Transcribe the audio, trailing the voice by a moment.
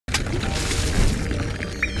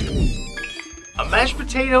mashed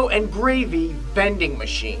potato and gravy vending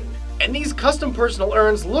machine. And these custom personal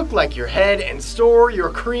urns look like your head and store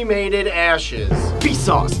your cremated ashes.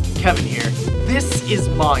 Vsauce, Kevin here. This is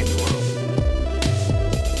my world.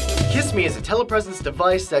 Kiss Me is a telepresence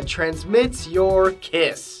device that transmits your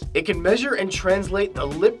kiss. It can measure and translate the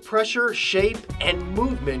lip pressure, shape, and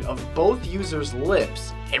movement of both users'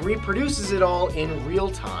 lips, and reproduces it all in real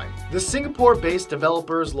time. The Singapore-based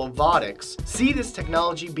developers Lovotics see this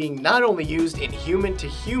technology being not only used in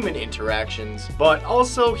human-to-human interactions, but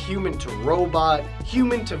also human-to-robot,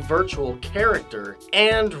 human-to-virtual character,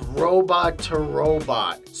 and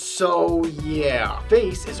robot-to-robot. So yeah.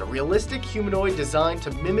 Face is a realistic humanoid designed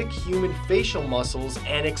to mimic human facial muscles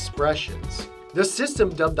and expressions. The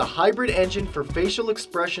system, dubbed the Hybrid Engine for Facial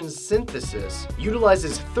Expressions Synthesis,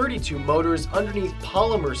 utilizes 32 motors underneath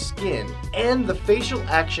polymer skin and the Facial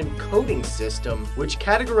Action Coding System, which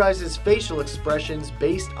categorizes facial expressions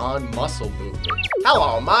based on muscle movement.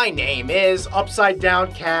 Hello, my name is Upside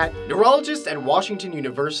Down Cat. Neurologists at Washington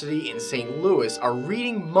University in St. Louis are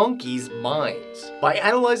reading monkeys' minds. By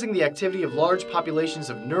analyzing the activity of large populations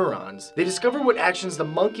of neurons, they discover what actions the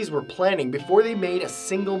monkeys were planning before they made a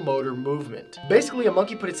single motor movement. Basically, a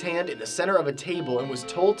monkey put its hand in the center of a table and was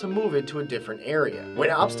told to move it to a different area.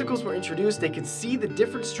 When obstacles were introduced, they could see the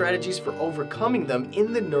different strategies for overcoming them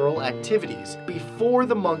in the neural activities before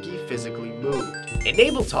the monkey physically moved.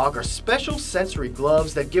 EnableTalk are special sensory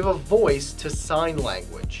gloves that give a voice to sign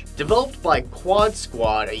language. Developed by Quad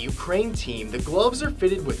Squad, a Ukraine team, the gloves are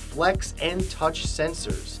fitted with flex and touch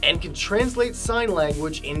sensors and can translate sign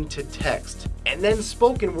language into text and then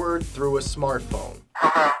spoken word through a smartphone.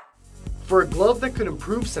 For a glove that could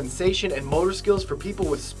improve sensation and motor skills for people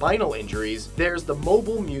with spinal injuries, there's the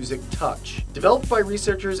Mobile Music Touch. Developed by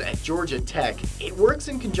researchers at Georgia Tech, it works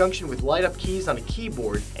in conjunction with light-up keys on a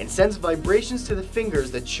keyboard and sends vibrations to the fingers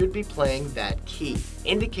that should be playing that key,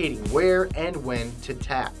 indicating where and when to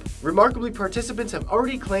tap. Remarkably, participants have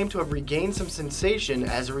already claimed to have regained some sensation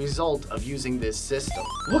as a result of using this system.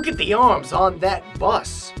 Look at the arms on that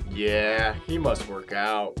bus! Yeah, he must work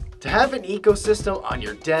out. To have an ecosystem on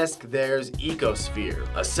your desk, there's Ecosphere,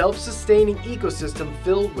 a self-sustaining ecosystem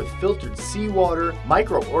filled with filtered seawater,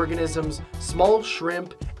 microorganisms, small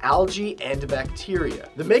shrimp, algae, and bacteria.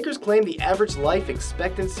 The makers claim the average life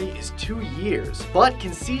expectancy is 2 years, but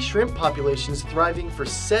can see shrimp populations thriving for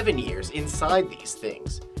 7 years inside these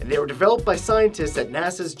things. And they were developed by scientists at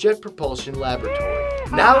NASA's Jet Propulsion Laboratory.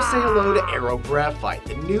 Now say hello to Aerographite,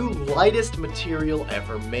 the new lightest material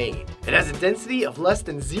ever made. It has a density of less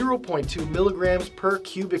than 0.2 milligrams per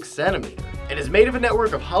cubic centimeter. It is made of a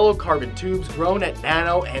network of hollow carbon tubes grown at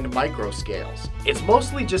nano and micro scales. It's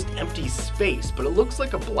mostly just empty space, but it looks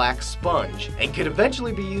like a black sponge and could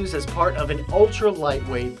eventually be used as part of an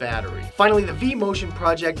ultra-lightweight battery. Finally, the V-Motion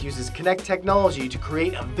project uses Kinect technology to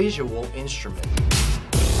create a visual instrument.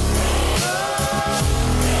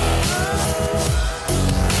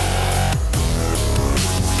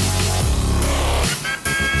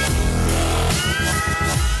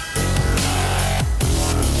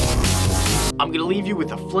 I'm gonna leave you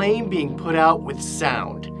with a flame being put out with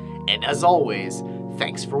sound. And as always,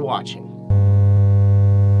 thanks for watching.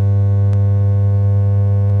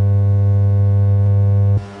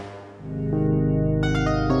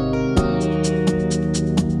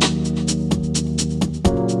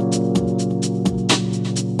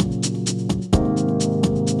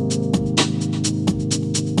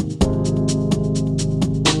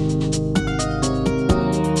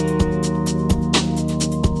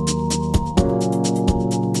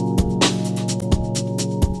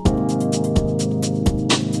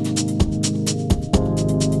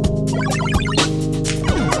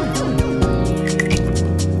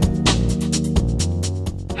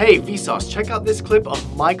 Hey Vsauce, check out this clip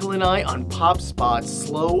of Michael and I on Pop Spot's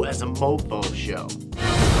Slow as a Mofo show.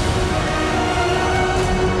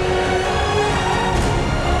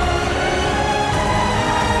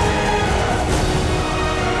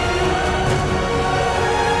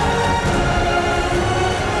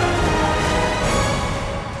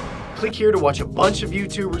 Click here to watch a bunch of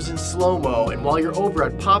YouTubers in slow-mo, and while you're over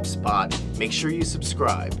at Pop Spot, make sure you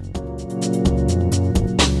subscribe.